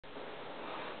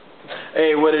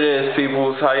Hey, what it is,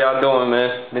 peoples? How y'all doing,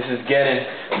 man? This is Getting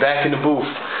back in the booth.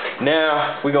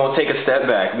 Now, we're going to take a step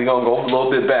back. We're going to go a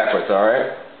little bit backwards,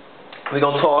 alright? We're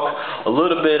going to talk a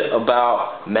little bit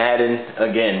about Madden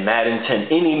again, Madden 10,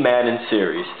 any Madden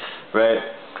series, right?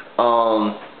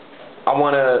 I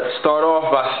want to start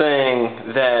off by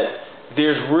saying that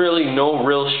there's really no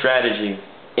real strategy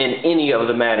in any of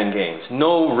the Madden games.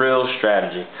 No real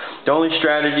strategy. The only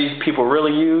strategies people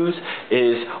really use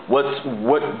is what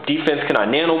defense can I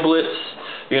nano blitz?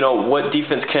 You know, what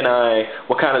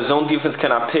kind of zone defense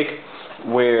can I pick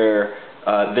where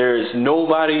there's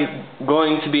nobody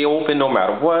going to be open no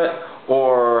matter what,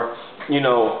 or you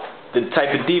know, the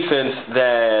type of defense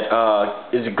that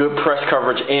is a good press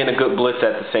coverage and a good blitz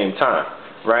at the same time,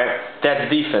 right? That's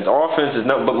defense. Offense is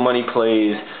nothing but money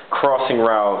plays, crossing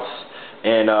routes,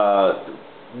 and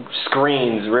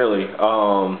screens, really.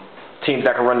 Teams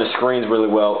that can run the screens really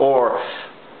well, or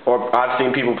I've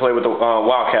seen people play with the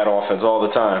Wildcat offense all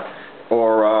the time,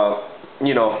 or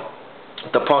you know,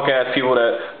 the punk ass people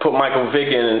that put Michael Vick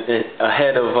in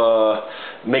ahead of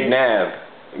McNabb,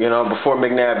 you know, before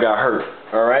McNabb got hurt.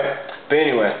 All right. But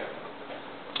anyway,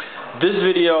 this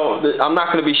video, I'm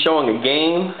not going to be showing a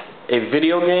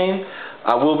video game.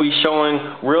 I will be showing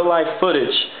real life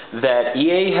footage that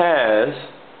EA has,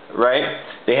 right?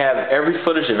 They have every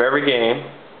footage of every game,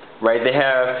 right? They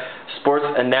have sports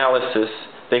analysis.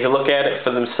 They can look at it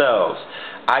for themselves.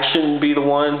 I shouldn't be the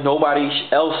one, nobody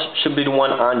else should be the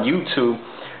one on YouTube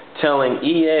telling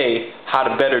EA how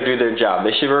to better do their job.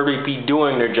 They should already be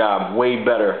doing their job way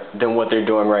better than what they're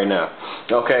doing right now.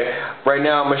 Okay, right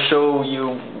now I'm going to show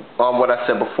you what I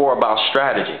said before about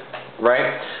strategy,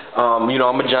 right? You know,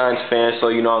 I'm a Giants fan, so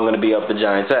you know I'm going to be up the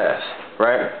Giants' ass,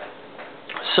 right?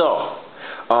 So,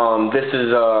 this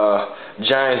is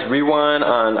Giants Rewind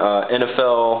on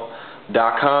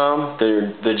NFL.com,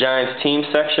 the Giants team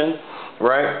section,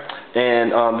 right?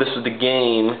 And this was the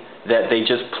game that they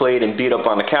just played and beat up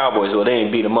on the Cowboys. Well, they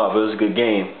didn't beat them up. It was a good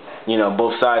game. You know,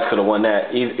 both sides could have won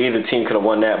that. Either team could have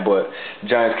won that, but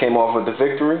Giants came off with the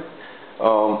victory.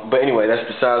 But anyway, that's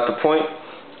besides the point.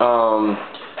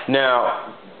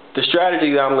 Now, the strategy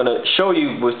that I'm going to show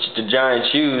you, which the Giants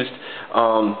used,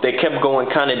 they kept going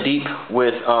kind of deep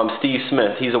with Steve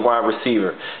Smith. He's a wide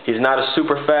receiver. He's not a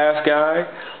super fast guy,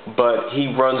 but he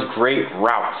runs great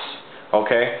routes.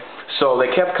 Okay? So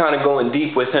they kept kind of going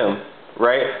deep with him.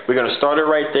 Right? We're going to start it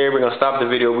right there. We're going to stop the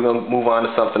video. We're going to move on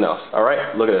to something else. All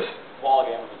right? Look at this. Ball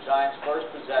game with the Giants' first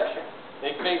possession.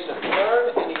 They face a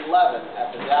 3rd and 11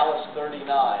 at the Dallas 39.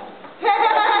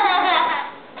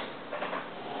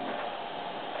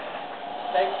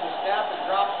 Takes the snap and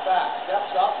drops back.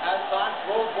 Steps up, has time,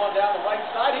 throws one down the right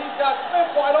side. He's got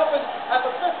Smith wide open at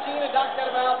the 15 and not get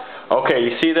him out. Okay,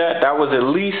 you see that? That was at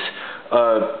least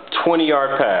a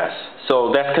 20-yard pass.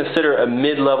 So that's considered a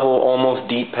mid-level, almost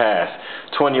deep pass.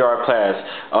 20-yard pass.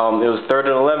 It was 3rd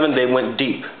and 11. They went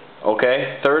deep.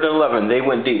 Okay? 3rd and 11. They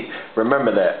went deep.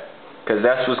 Remember that, because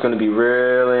that's what's going to be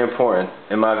really important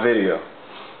in my video.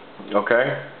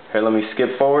 Okay? Here, let me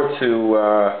skip forward to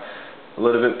a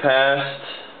little bit past.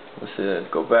 Let's see.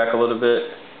 Go back a little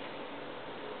bit.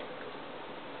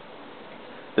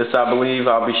 This, I believe,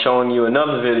 I'll be showing you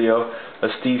another video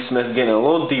of Steve Smith getting a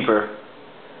little deeper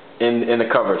in the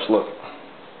coverage. Look.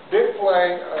 Big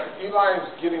play. Eli is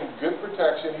getting good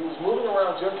protection. He was moving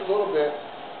around just a little bit,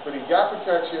 but he got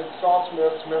protection. Saw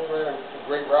Smith. Smith ran a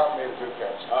great route, made a good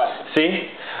catch. All right.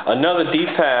 See? Another deep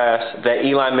pass that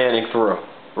Eli Manning threw,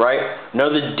 right?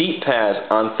 Another deep pass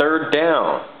on 3rd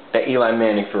down that Eli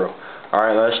Manning threw. All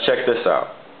right, let's check this out.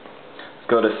 Let's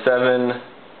go to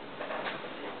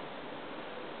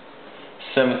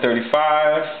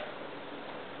 7:35.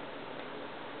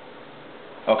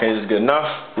 Okay, this is good enough.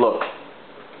 Look.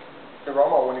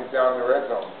 Romo when he's down in the red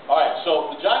zone. All right, so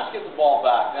the Giants get the ball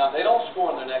back. Now, they don't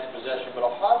score in their next possession, but a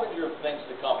harbinger of things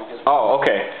to come. Because oh,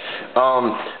 okay.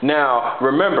 Now,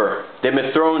 remember, they've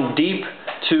been thrown deep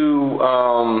to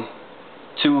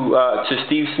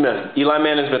Steve Smith. Eli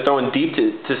Manning's been throwing deep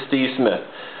to Steve Smith.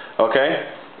 Okay?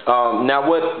 Now,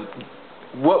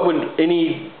 what would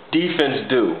any defense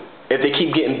do if they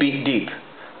keep getting beat deep?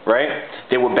 Right?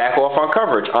 They would back off on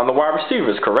coverage on the wide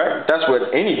receivers, correct? That's what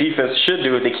any defense should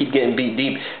do if they keep getting beat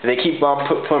deep. If they keep on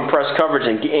putting press coverage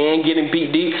and getting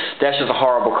beat deep, that's just a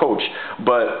horrible coach.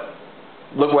 But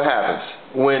look what happens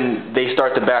when they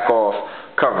start to back off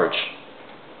coverage.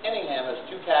 Cunningham has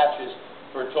 2 catches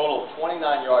for a total of 29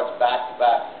 yards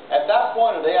back-to-back. At that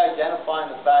point, are they identifying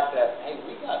the fact that, hey,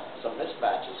 we got some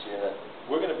mismatches here that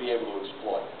we're going to be able to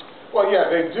exploit? Well,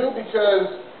 yeah, they do,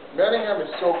 because Manningham is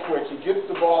so quick. He gets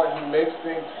the ball and he makes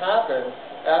things happen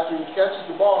after he catches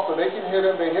the ball, so they can hit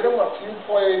him. They hit him a few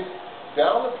plays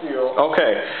down the field.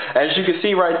 Okay, as you can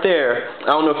see right there,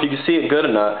 I don't know if you can see it good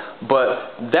or not,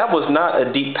 but that was not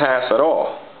a deep pass at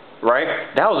all,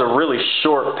 right? That was a really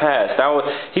short pass. That was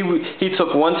he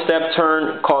took one step,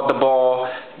 turn, caught the ball,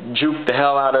 juked the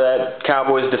hell out of that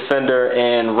Cowboys defender,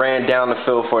 and ran down the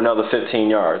field for another 15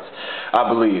 yards, I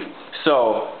believe.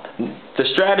 So the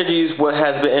strategies what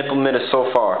has been implemented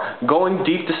so far: going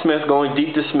deep to Smith,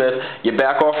 you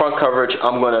back off on coverage.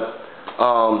 I'm going to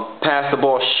pass the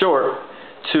ball short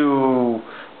to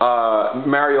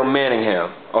Mario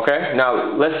Manningham. Okay,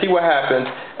 now let's see what happens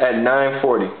at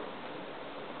 9:40.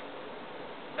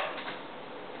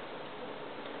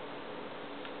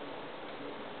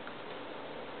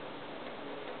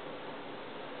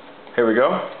 Here we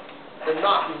go. You're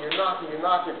knocking.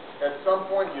 At some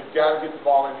point, you've got to get the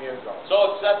ball in the end zone. So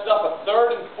it sets up a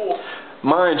 3rd and 4.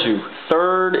 Mind you,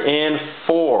 3rd and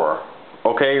 4.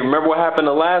 Okay, remember what happened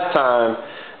the last time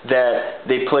that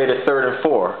they played a 3rd and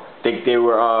 4? They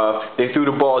threw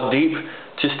the ball deep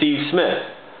to Steve Smith,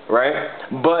 right?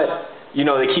 But you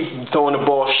know they keep throwing the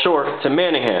ball short to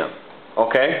Manningham.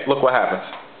 Okay, look what happens.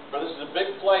 But this is a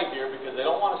big play here because they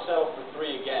don't want to settle for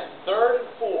 3 again. 3rd and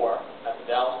 4 at the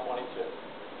Dallas 22.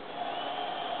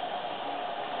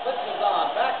 Blitzes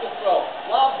on, back to throw.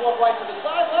 Lobs one right to the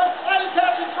sideline. Sliding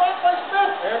catch and dropped by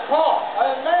Smith. And call.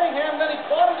 And Manningham, then he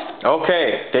caught it again.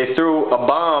 Okay, they threw a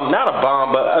bomb, not a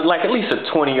bomb, but like at least a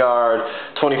 20-yard,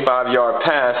 25-yard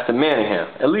pass to Manningham.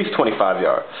 At least 25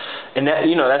 yards. And that,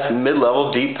 you know, that's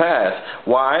mid-level deep pass.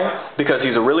 Why? Because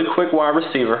he's a really quick wide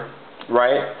receiver,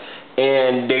 right?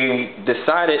 And they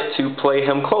decided to play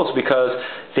him close because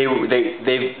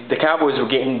the Cowboys were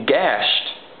getting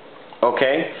gashed,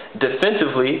 okay,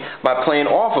 defensively by playing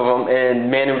off of him,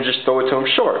 and Manning would just throw it to him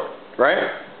short, right?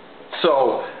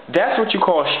 So that's what you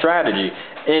call strategy.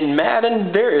 In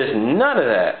Madden, there is none of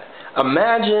that.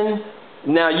 Imagine,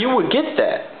 now you would get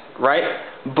that, right?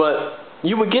 But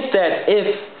you would get that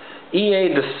if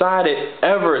EA decided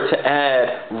ever to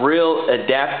add real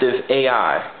adaptive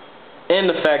AI. And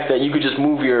the fact that you could just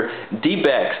move your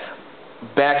D-backs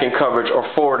back in coverage or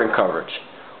forward in coverage,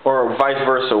 or vice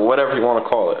versa, whatever you want to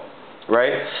call it,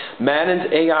 right?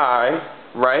 Madden's AI,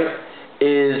 right,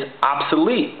 is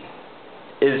obsolete.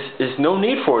 Is no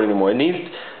need for it anymore.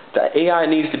 The AI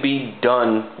needs to be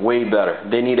done way better.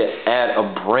 They need to add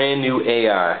a brand new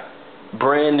AI,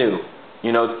 brand new.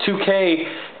 You know, 2K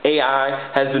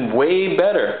AI has been way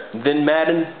better than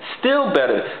Madden, still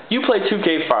better. You play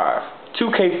 2K5.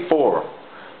 2K4,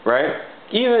 right?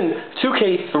 Even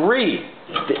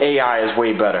 2K3, the AI is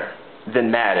way better than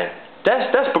Madden.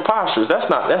 That's preposterous.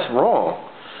 That's wrong.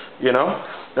 You know?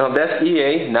 Now that's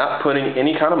EA not putting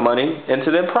any kind of money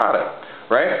into their product,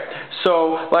 right?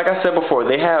 So, like I said before,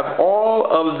 they have all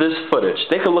of this footage.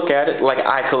 They could look at it like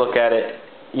I could look at it.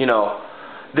 You know,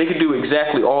 they could do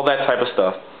exactly all that type of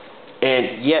stuff,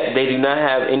 and yet they do not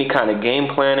have any kind of game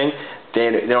planning.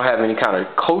 They don't have any kind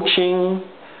of coaching.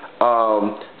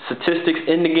 Statistics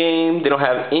in the game. They don't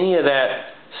have any of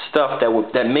that stuff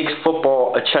that makes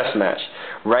football a chess match.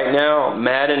 Right now,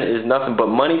 Madden is nothing but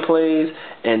money plays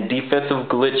and defensive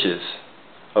glitches.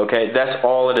 Okay, that's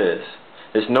all it is.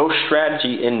 There's no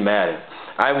strategy in Madden.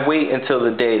 I wait until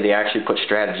the day they actually put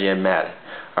strategy in Madden.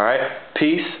 Alright,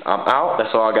 peace. I'm out.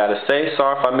 That's all I got to say.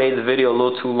 Sorry if I made the video a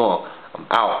little too long. I'm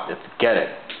out. Get it.